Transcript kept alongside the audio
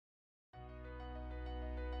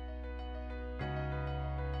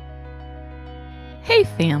Hey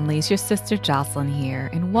families, your sister Jocelyn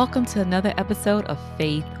here, and welcome to another episode of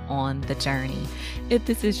Faith on the Journey. If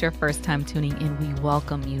this is your first time tuning in, we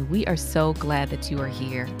welcome you. We are so glad that you are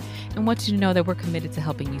here and want you to know that we're committed to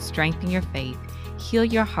helping you strengthen your faith, heal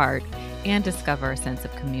your heart, and discover a sense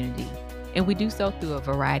of community. And we do so through a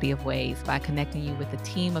variety of ways by connecting you with a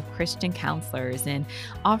team of Christian counselors and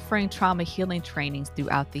offering trauma healing trainings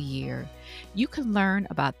throughout the year. You can learn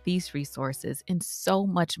about these resources and so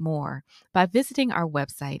much more by visiting our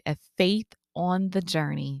website at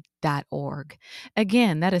faithonthejourney.org.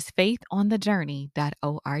 Again, that is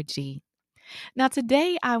faithonthejourney.org. Now,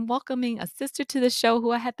 today I'm welcoming a sister to the show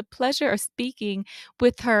who I had the pleasure of speaking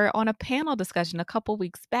with her on a panel discussion a couple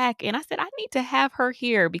weeks back. And I said, I need to have her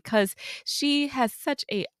here because she has such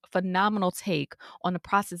a phenomenal take on the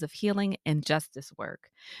process of healing and justice work.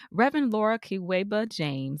 Reverend Laura Kigweba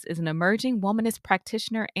James is an emerging womanist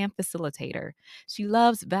practitioner and facilitator. She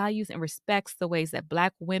loves, values, and respects the ways that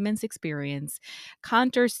Black women's experience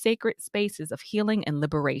conjures sacred spaces of healing and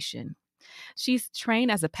liberation. She's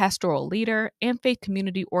trained as a pastoral leader and faith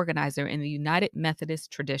community organizer in the United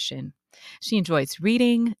Methodist tradition. She enjoys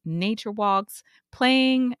reading, nature walks,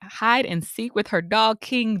 playing hide and seek with her dog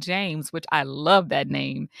King James, which I love that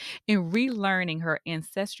name, and relearning her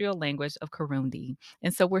ancestral language of Kirundi.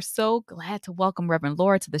 And so we're so glad to welcome Reverend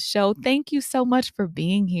Laura to the show. Thank you so much for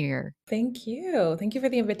being here. Thank you. Thank you for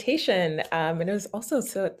the invitation. And it was also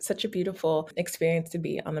such a beautiful experience to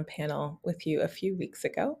be on the panel with you a few weeks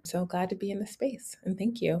ago. So glad to be in the space, and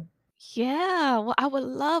thank you. Yeah, well, I would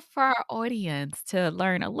love for our audience to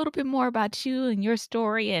learn a little bit more about you and your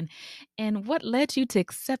story and what led you to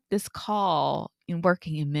accept this call in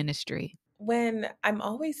working in ministry. When I'm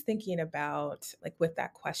always thinking about, like, with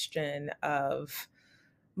that question of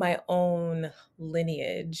my own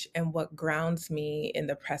lineage and what grounds me in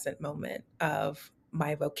the present moment of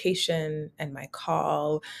my vocation and my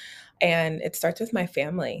call. And it starts with my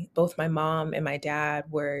family. Both my mom and my dad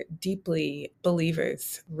were deeply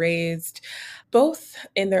believers, raised both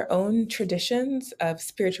in their own traditions of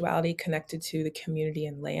spirituality connected to the community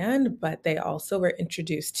and land, but they also were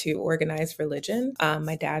introduced to organized religion.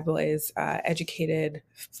 My dad was educated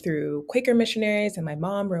through Quaker missionaries, and my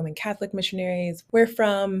mom, Roman Catholic missionaries. We're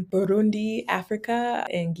from Burundi, Africa,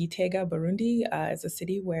 in Gitega, Burundi, is a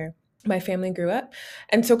city where my family grew up.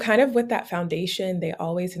 And so, kind of with that foundation, they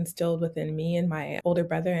always instilled within me and my older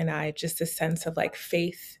brother and I just a sense of, like,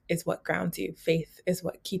 faith is what grounds you, faith is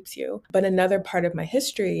what keeps you. But another part of my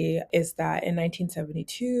history is that in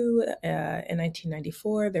 1972, in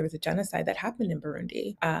 1994, there was a genocide that happened in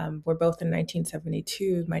Burundi. Where both in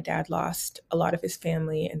 1972, my dad lost a lot of his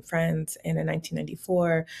family and friends. And in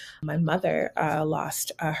 1994, my mother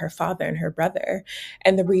lost her father and her brother.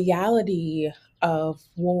 And the reality of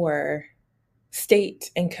war, state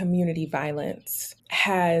and community violence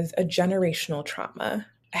has a generational trauma,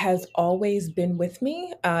 has always been with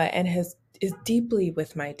me, and has is deeply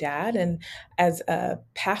with my dad. And as a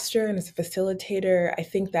pastor and as a facilitator, I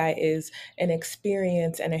think that is an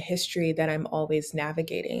experience and a history that I'm always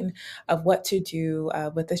navigating of what to do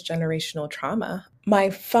with this generational trauma. My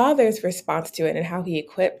father's response to it and how he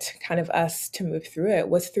equipped kind of us to move through it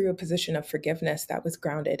was through a position of forgiveness that was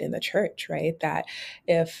grounded in the church, right? That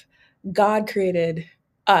if God created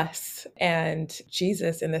us and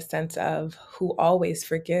Jesus in the sense of who always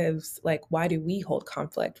forgives, like, why do we hold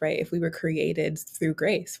conflict, right? If we were created through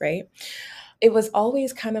grace, right? It was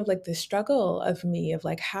always kind of like the struggle of me of,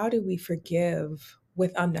 like, how do we forgive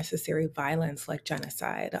with unnecessary violence like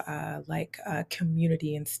genocide, like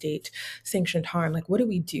community and state sanctioned harm? Like, what do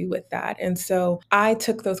we do with that? And so I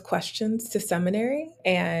took those questions to seminary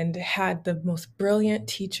and had the most brilliant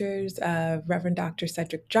teachers, Reverend Dr.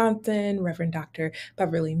 Cedric Johnson, Reverend Dr.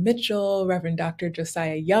 Beverly Mitchell, Reverend Dr.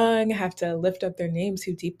 Josiah Young, have to lift up their names,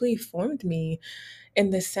 who deeply formed me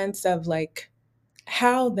in the sense of, like,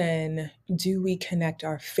 how then do we connect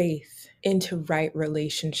our faith into right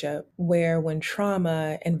relationship where when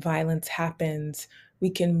trauma and violence happens,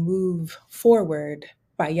 we can move forward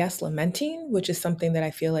by, yes, lamenting, which is something that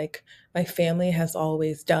I feel like my family has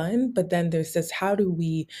always done. But then there's this, how do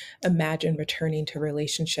we imagine returning to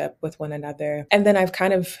relationship with one another? And then I've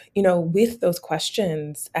kind of, with those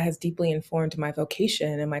questions, has deeply informed my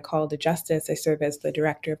vocation and my call to justice. I serve as the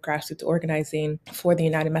director of grassroots organizing for the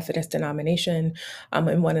United Methodist denomination,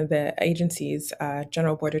 in one of the agencies,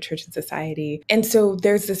 General Board of Church and Society. And so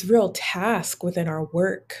there's this real task within our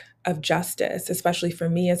work of justice, especially for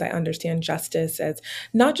me, as I understand justice as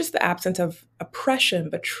not just the absence of oppression,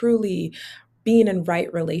 but truly being in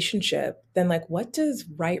right relationship. Then, like, what does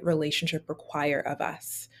right relationship require of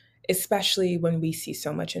us? especially when we see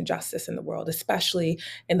so much injustice in the world, especially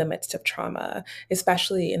in the midst of trauma,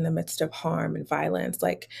 especially in the midst of harm and violence.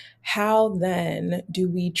 Like, how then do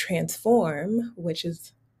we transform, which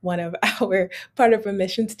is one of our part of a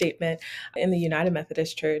mission statement in the United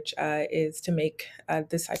Methodist Church, is to make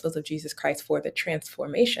disciples of Jesus Christ for the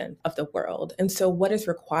transformation of the world. And so, what is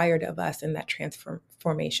required of us in that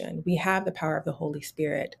transformation? We have the power of the Holy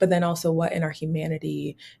Spirit, but then also what in our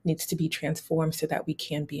humanity needs to be transformed so that we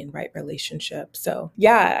can be in right relationship. So,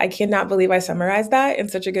 yeah, I cannot believe I summarized that in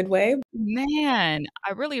such a good way. Man,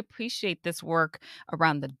 I really appreciate this work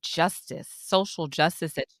around the justice, social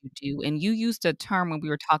justice that you do. And you used a term when we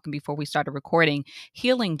were talking before we started recording,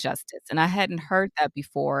 healing justice. And I hadn't heard that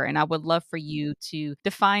before. And I would love for you to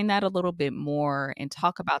define that a little bit more and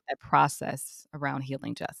talk about that process around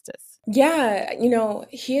healing justice. Yeah,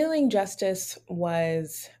 healing justice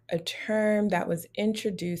was a term that was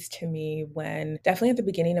introduced to me when definitely at the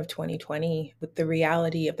beginning of 2020, with the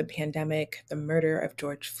reality of the pandemic, the murder of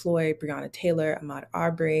George Floyd, Breonna Taylor, Ahmaud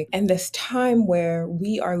Arbery, and this time where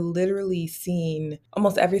we are literally seeing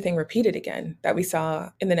almost everything repeated again that we saw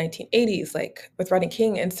in the 1980s, like with Rodney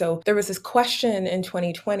King. And so there was this question in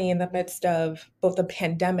 2020 in the midst of both the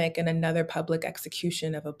pandemic and another public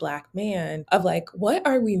execution of a Black man of like, what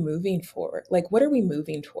are we moving for? Like, what are we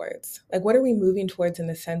moving towards? Like, what are we moving towards in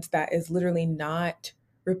the sense that is literally not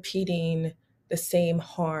repeating the same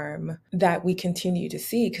harm that we continue to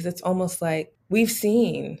see? Because it's almost like we've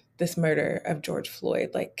seen this murder of George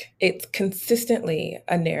Floyd. Like, it's consistently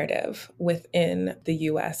a narrative within the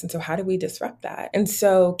US. And so, how do we disrupt that? And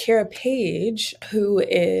so, Kara Page, who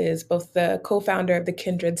is both the co founder of the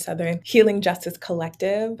Kindred Southern Healing Justice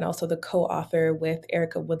Collective and also the co author with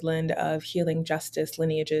Erica Woodland of Healing Justice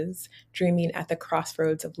Lineages, Dreaming at the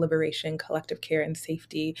Crossroads of Liberation, Collective Care, and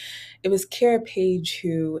Safety. It was Kara Page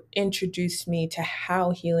who introduced me to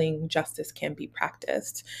how healing justice can be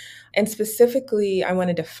practiced. And specifically, I want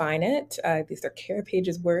to define it. These are Kara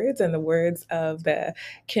Page's words and the words of the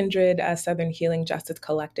Kindred Southern Healing Justice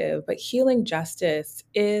Collective. But healing justice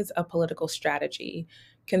is a political strategy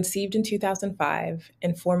conceived in 2005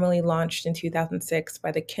 and formally launched in 2006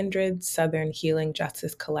 by the Kindred Southern Healing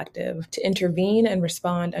Justice Collective to intervene and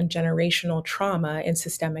respond on generational trauma and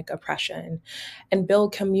systemic oppression and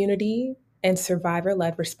build community and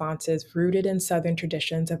survivor-led responses rooted in Southern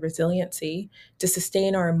traditions of resiliency to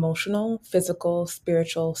sustain our emotional, physical,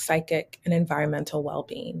 spiritual, psychic, and environmental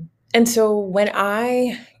well-being. And so when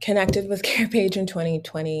I connected with Care Page in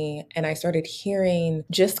 2020 and I started hearing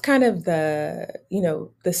just kind of the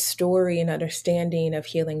story and understanding of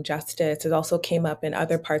healing justice, it also came up in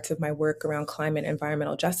other parts of my work around climate and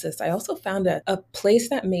environmental justice. I also found a place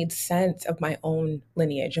that made sense of my own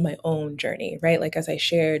lineage and my own journey, right? Like as I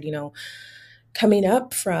shared, coming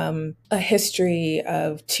up from a history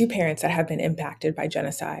of two parents that have been impacted by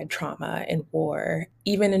genocide, trauma, and war.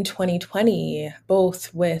 Even in 2020,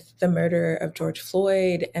 both with the murder of George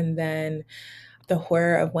Floyd and then the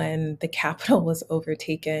horror of when the Capitol was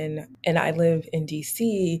overtaken, and I live in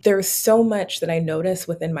DC, there was so much that I noticed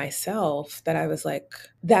within myself that I was like,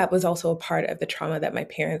 that was also a part of the trauma that my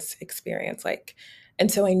parents experienced. And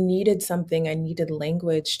so I needed something, I needed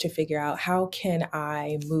language to figure out how can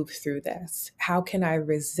I move through this? How can I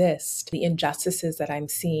resist the injustices that I'm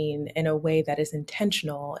seeing in a way that is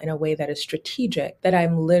intentional, in a way that is strategic, that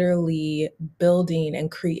I'm literally building and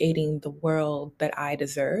creating the world that I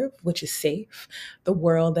deserve, which is safe, the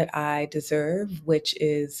world that I deserve, which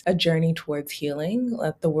is a journey towards healing,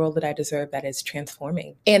 the world that I deserve that is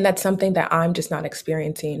transforming. And that's something that I'm just not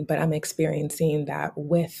experiencing, but I'm experiencing that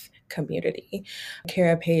with community.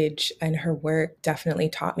 Kara Page and her work definitely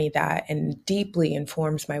taught me that and deeply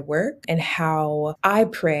informs my work and how I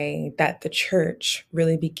pray that the church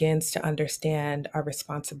really begins to understand our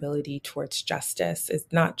responsibility towards justice. It's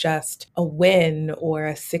not just a win or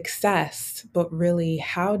a success, but really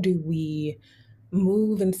how do we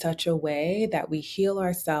move in such a way that we heal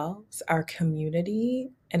ourselves, our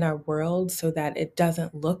community, and our world so that it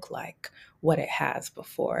doesn't look like what it has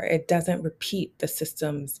before. It doesn't repeat the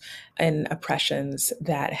systems and oppressions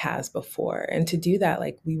that it has before. And to do that,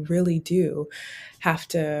 like we really do have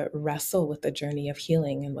to wrestle with the journey of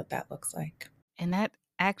healing and what that looks like. And that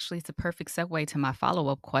actually is a perfect segue to my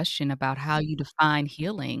follow-up question about how you define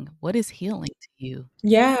healing. What is healing to you?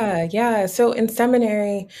 Yeah, yeah. So in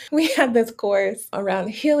seminary, we had this course around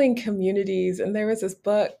healing communities, and there was this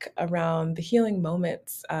book around the healing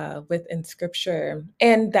moments within scripture.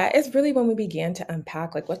 And that is really when we began to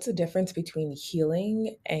unpack, like, what's the difference between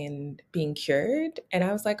healing and being cured? And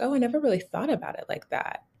I was like, oh, I never really thought about it like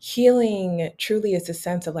that. healing truly is a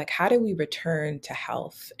sense of like, how do we return to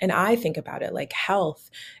health? And I think about it like health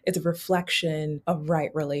is a reflection of right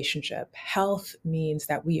relationship. Health means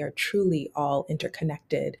that we are truly all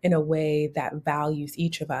interconnected in a way that values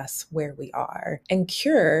each of us where we are. And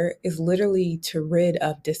cure is literally to rid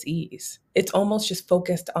of dis-ease. It's almost just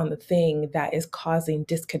focused on the thing that is causing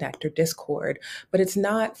disconnect or discord, but it's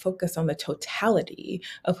not focused on the totality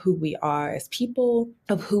of who we are as people,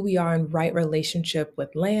 of who we are in right relationship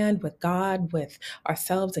with land, with God, with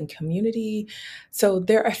ourselves and community. So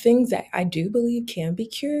there are things that I do believe can be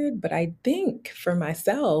cured, but I think for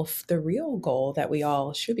myself, the real goal that we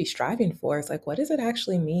all should be striving for is like, what does it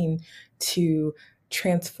actually mean to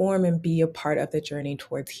transform and be a part of the journey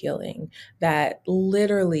towards healing? That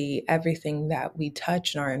literally everything that we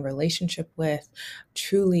touch and are in relationship with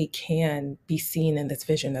truly can be seen in this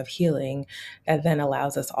vision of healing that then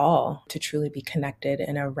allows us all to truly be connected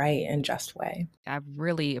in a right and just way. I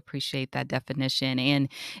really appreciate that definition. And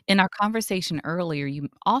in our conversation earlier, you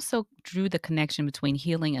also drew the connection between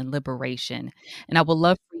healing and liberation. And I would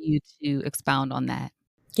love for you to expound on that.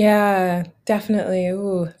 Yeah, definitely.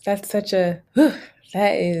 Ooh, that's such a, whew,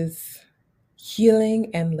 that is healing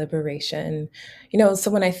and liberation. So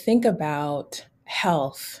when I think about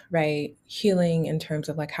health, right? Healing in terms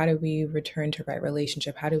of like, how do we return to right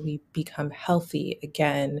relationship? How do we become healthy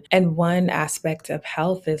again? And one aspect of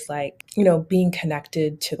health is like, being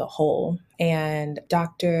connected to the whole. And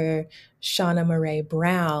Dr. Shauna Murray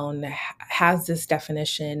Brown has this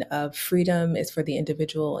definition of freedom is for the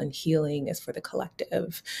individual and healing is for the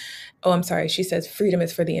collective. Oh, I'm sorry. She says freedom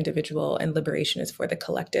is for the individual and liberation is for the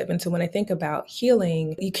collective. And so when I think about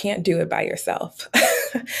healing, you can't do it by yourself.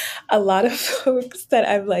 A lot of folks that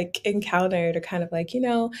I've like encountered are kind of like,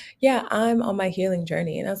 yeah, I'm on my healing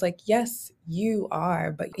journey. And I was like, yes, you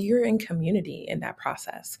are, but you're in community in that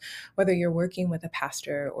process. Whether you're working with a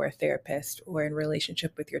pastor or a therapist or in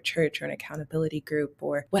relationship with your church or an accountability group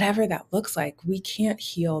or whatever that looks like, we can't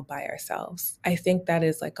heal by ourselves. I think that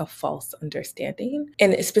is like a false understanding.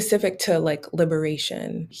 And it's specific to like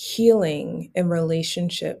liberation, healing in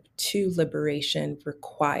relationship to liberation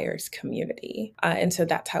requires community. And so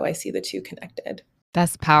that's how I see the two connected.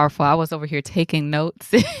 That's powerful. I was over here taking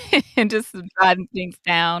notes and just jotting things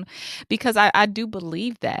down because I do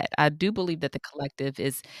believe that. I do believe that the collective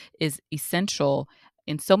is essential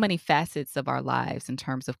in so many facets of our lives in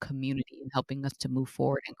terms of community and helping us to move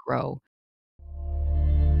forward and grow.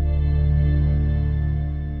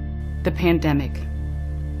 The pandemic,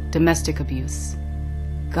 domestic abuse,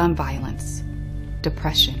 gun violence,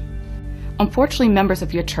 depression. Unfortunately, members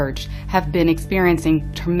of your church have been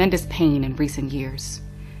experiencing tremendous pain in recent years.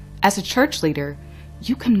 As a church leader,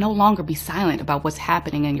 you can no longer be silent about what's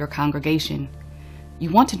happening in your congregation. You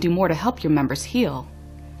want to do more to help your members heal,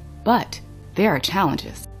 but there are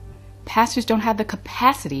challenges. Pastors don't have the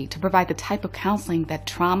capacity to provide the type of counseling that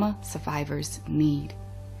trauma survivors need.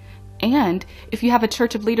 And if you have a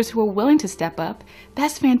church of leaders who are willing to step up,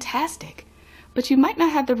 that's fantastic. But you might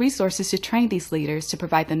not have the resources to train these leaders to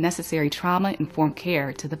provide the necessary trauma-informed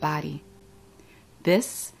care to the body.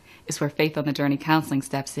 This is where Faith on the Journey Counseling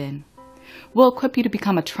steps in. We'll equip you to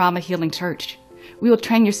become a trauma healing church. We will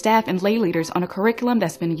train your staff and lay leaders on a curriculum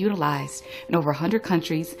that's been utilized in over 100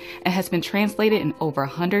 countries and has been translated in over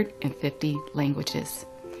 150 languages.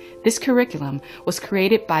 This curriculum was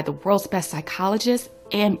created by the world's best psychologists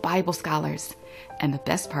and Bible scholars. And the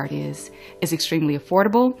best part is, it's extremely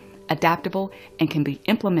affordable, adaptable, and can be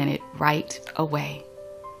implemented right away.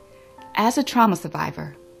 As a trauma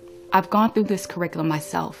survivor, I've gone through this curriculum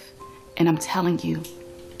myself, and I'm telling you,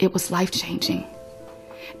 it was life-changing.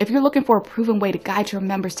 If you're looking for a proven way to guide your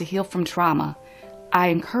members to heal from trauma, I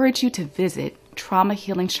encourage you to visit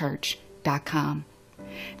traumahealingchurch.com.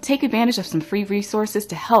 Take advantage of some free resources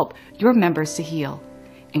to help your members to heal.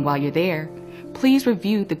 And while you're there, please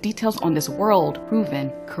review the details on this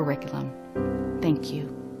world-proven curriculum. Thank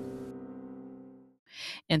you.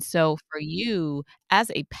 And so for you, as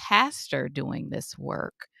a pastor doing this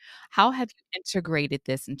work, how have you integrated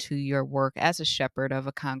this into your work as a shepherd of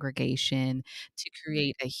a congregation to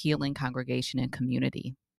create a healing congregation and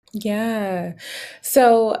community? Yeah.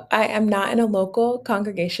 So I am not in a local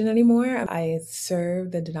congregation anymore. I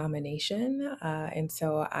serve the denomination. And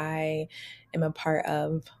so I am a part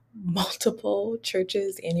of multiple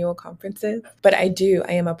churches' annual conferences. But I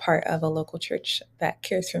am a part of a local church that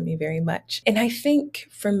cares for me very much. And I think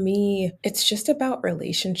for me, it's just about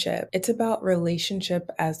relationship. It's about relationship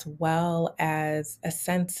as well as a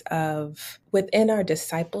sense of within our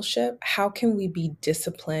discipleship, how can we be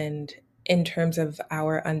disciplined in terms of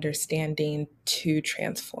our understanding to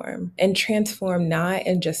transform, and transform not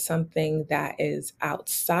in just something that is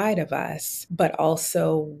outside of us, but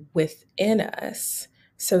also within us,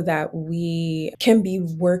 so that we can be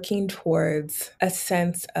working towards a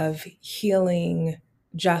sense of healing,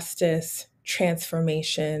 justice,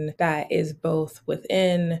 transformation that is both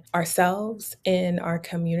within ourselves, in our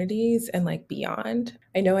communities, and like beyond.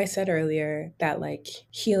 I know I said earlier that like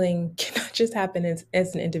healing cannot just happen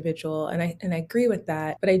as an individual, and I agree with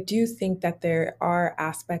that, but I do think that there are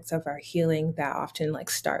aspects of our healing that often like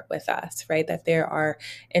start with us, right? That there are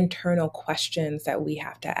internal questions that we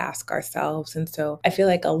have to ask ourselves. And so I feel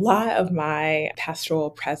like a lot of my pastoral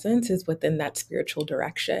presence is within that spiritual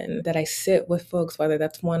direction, that I sit with folks, whether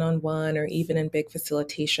that's one-on-one or even in big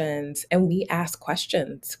facilitations, and we ask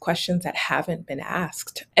questions that haven't been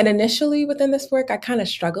asked. And initially within this work, I kind of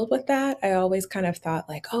struggled with that. I always kind of thought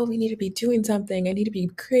like, oh, we need to be doing something. I need to be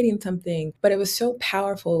creating something. But it was so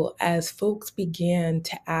powerful as folks began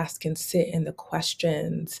to ask and sit in the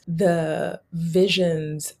questions, the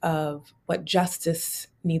visions of what justice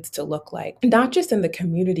needs to look like, not just in the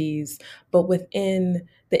communities, but within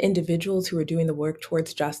the individuals who are doing the work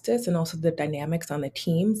towards justice, and also the dynamics on the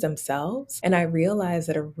teams themselves. And I realized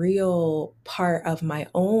that a real part of my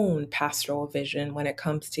own pastoral vision when it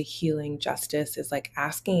comes to healing justice is like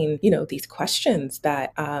asking, these questions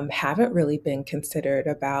that haven't really been considered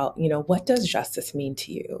about, what does justice mean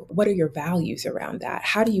to you? What are your values around that?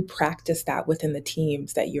 How do you practice that within the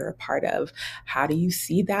teams that you're a part of? How do you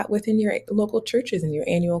see that within your local churches and your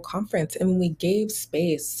annual conference? And when we gave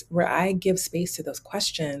space, where I give space to those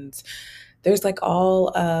questions, there's like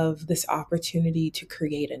all of this opportunity to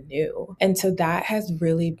create anew. And so that has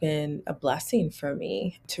really been a blessing for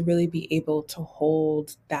me, to really be able to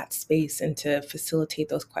hold that space and to facilitate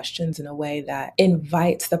those questions in a way that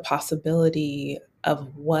invites the possibility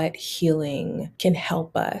of what healing can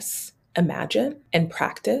help us imagine and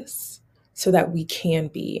practice, so that we can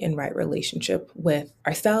be in right relationship with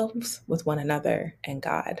ourselves, with one another, and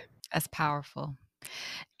God. That's powerful.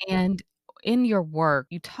 And in your work,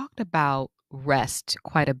 you talked about rest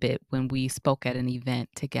quite a bit when we spoke at an event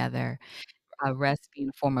together, rest being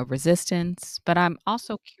a form of resistance. But I'm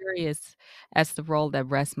also curious as the role that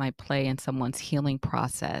rest might play in someone's healing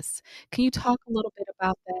process. Can you talk a little bit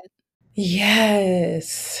about that?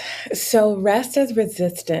 Yes. So rest as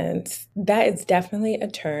resistance, that is definitely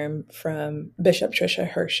a term from Bishop Trisha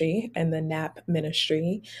Hershey and the NAP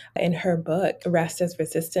ministry in her book, Rest as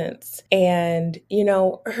Resistance. And,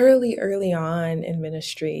 early on in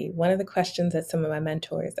ministry, one of the questions that some of my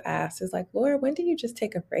mentors asked is like, Laura, when do you just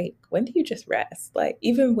take a break? When do you just rest? Like,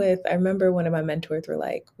 I remember one of my mentors were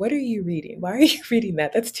like, what are you reading? Why are you reading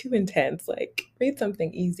that? That's too intense. Like, read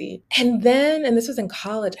something easy. And this was in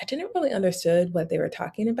college, I didn't really understood what they were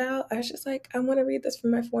talking about. I was just like, I want to read this for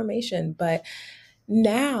my formation. But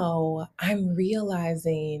now I'm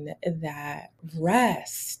realizing that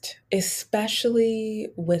rest, especially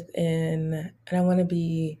within, and I want to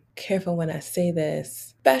be careful when I say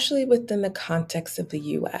this, especially within the context of the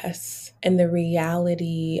US and the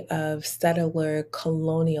reality of settler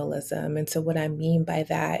colonialism. And so what I mean by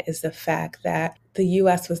that is the fact that the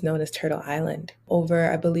US was known as Turtle Island.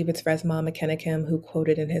 I believe it's Resmaa McKennickam who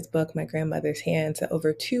quoted in his book, My Grandmother's Hands, that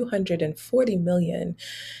over 240 million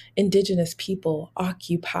indigenous people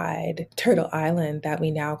occupied Turtle Island that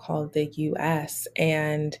we now call the US.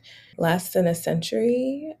 And less than a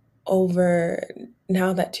century, over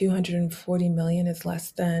now that 240 million is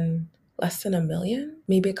less than a million,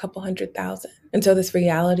 maybe a couple 100,000. And so this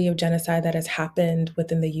reality of genocide that has happened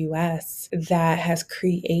within the US that has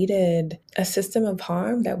created a system of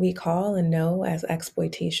harm that we call and know as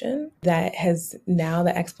exploitation, that has now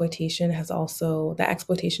the exploitation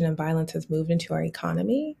and violence has moved into our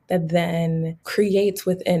economy, that then creates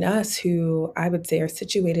within us, who I would say are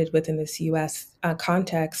situated within this US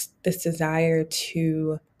context, this desire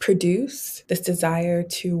to produce, this desire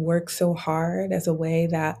to work so hard as a way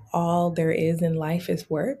that all there is in life is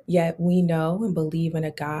work. Yet we know and believe in a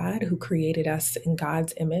God who created us in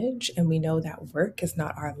God's image, and we know that work is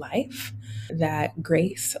not our life, that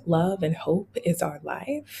grace, love, and hope is our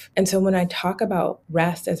life. And so when I talk about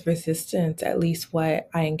rest as resistance, at least what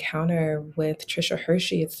I encounter with Trisha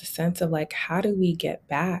Hershey, it's the sense of like, how do we get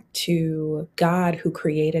back to God who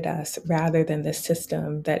created us rather than the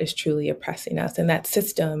system that is truly oppressing us? And that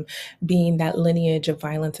system being that lineage of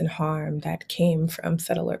violence and harm that came from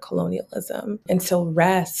settler colonialism. And so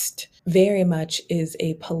rest very much is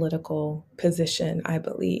a political position, I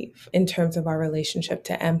believe, in terms of our relationship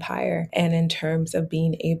to empire and in terms of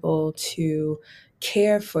being able to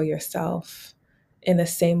care for yourself in the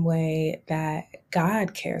same way that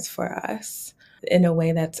God cares for us, in a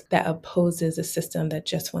way that opposes a system that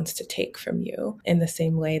just wants to take from you, in the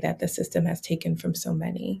same way that the system has taken from so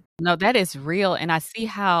many. No, that is real, and I see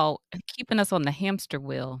how keeping us on the hamster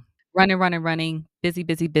wheel, running, running, running, busy,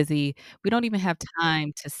 busy, busy. We don't even have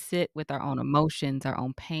time to sit with our own emotions, our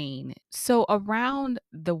own pain. So around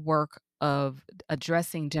the work of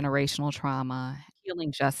addressing generational trauma,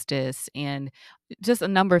 healing justice, and just a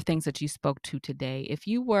number of things that you spoke to today, if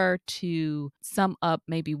you were to sum up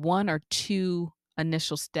maybe 1 or 2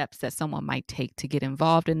 initial steps that someone might take to get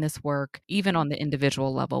involved in this work, even on the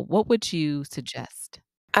individual level, what would you suggest?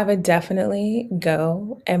 I would definitely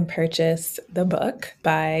go and purchase the book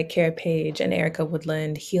by Kara Page and Erica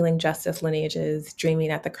Woodland, Healing Justice Lineages,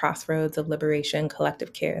 Dreaming at the Crossroads of Liberation,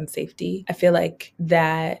 Collective Care, and Safety. I feel like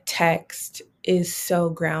that text is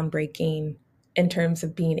so groundbreaking in terms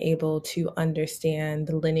of being able to understand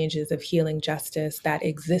the lineages of healing justice that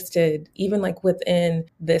existed even like within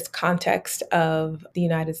this context of the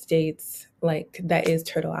United States, like that is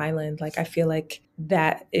Turtle Island. Like I feel like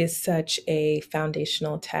that is such a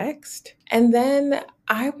foundational text. And then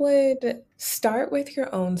I would start with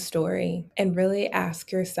your own story and really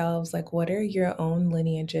ask yourselves, like, what are your own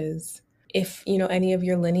lineages? If you know any of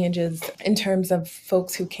your lineages in terms of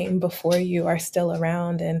folks who came before you are still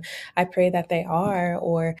around, and I pray that they are,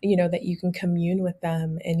 or that you can commune with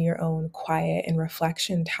them in your own quiet and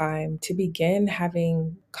reflection time to begin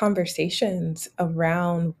having conversations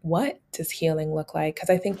around what does healing look like. Because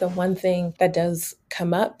I think the one thing that does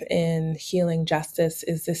come up in healing justice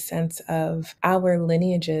is this sense of our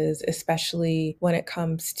lineages, especially when it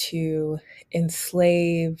comes to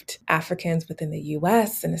enslaved Africans within the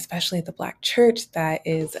US, and especially the Black church that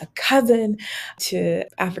is a cousin to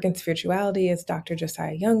African spirituality, as Dr.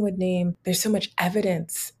 Josiah Young would name. There's so much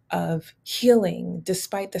evidence of healing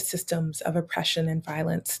despite the systems of oppression and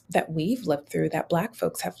violence that we've lived through, that Black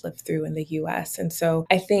folks have lived through in the US. And so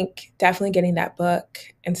I think definitely getting that book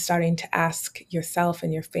and starting to ask yourself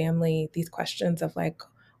and your family these questions of like,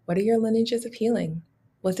 what are your lineages of healing?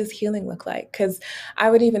 What does healing look like? Because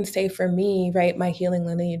I would even say for me, right, my healing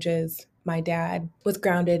lineages, my dad was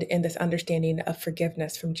grounded in this understanding of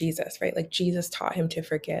forgiveness from Jesus, right? Like Jesus taught him to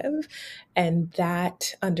forgive. And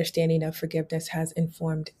that understanding of forgiveness has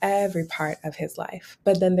informed every part of his life.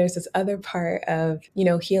 But then there's this other part of,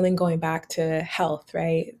 healing going back to health,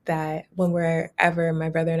 right? That when wherever my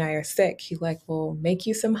brother and I are sick, he's like, we'll make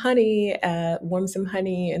you some honey, warm some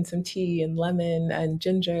honey and some tea and lemon and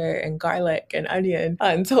ginger and garlic and onion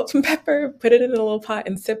and salt and pepper, put it in a little pot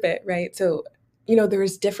and sip it, right? So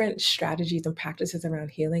there's different strategies and practices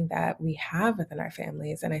around healing that we have within our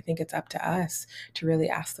families. And I think it's up to us to really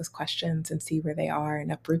ask those questions and see where they are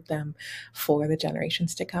and uproot them for the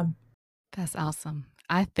generations to come. That's awesome.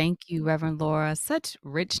 I thank you, Reverend Laura. Such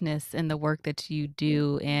richness in the work that you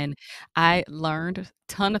do. And I learned a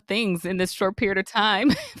ton of things in this short period of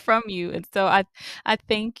time from you. And so I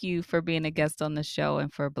thank you for being a guest on the show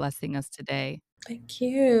and for blessing us today. Thank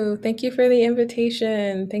you. Thank you for the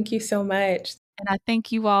invitation. Thank you so much. And I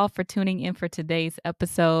thank you all for tuning in for today's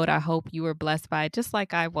episode. I hope you were blessed by it just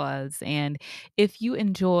like I was. And if you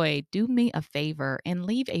enjoyed, do me a favor and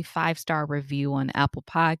leave a 5-star review on Apple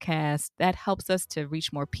Podcasts. That helps us to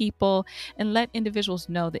reach more people and let individuals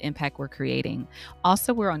know the impact we're creating.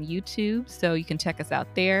 Also, we're on YouTube, so you can check us out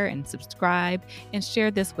there and subscribe and share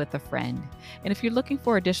this with a friend. And if you're looking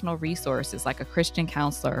for additional resources like a Christian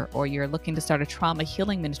counselor, or you're looking to start a trauma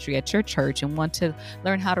healing ministry at your church and want to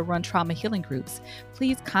learn how to run trauma healing groups,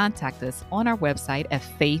 please contact us on our website at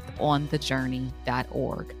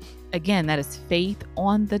faithonthejourney.org. Again, that is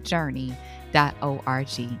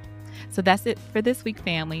faithonthejourney.org. So that's it for this week,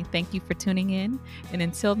 family. Thank you for tuning in. And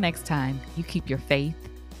until next time, you keep your faith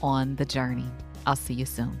on the journey. I'll see you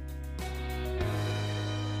soon.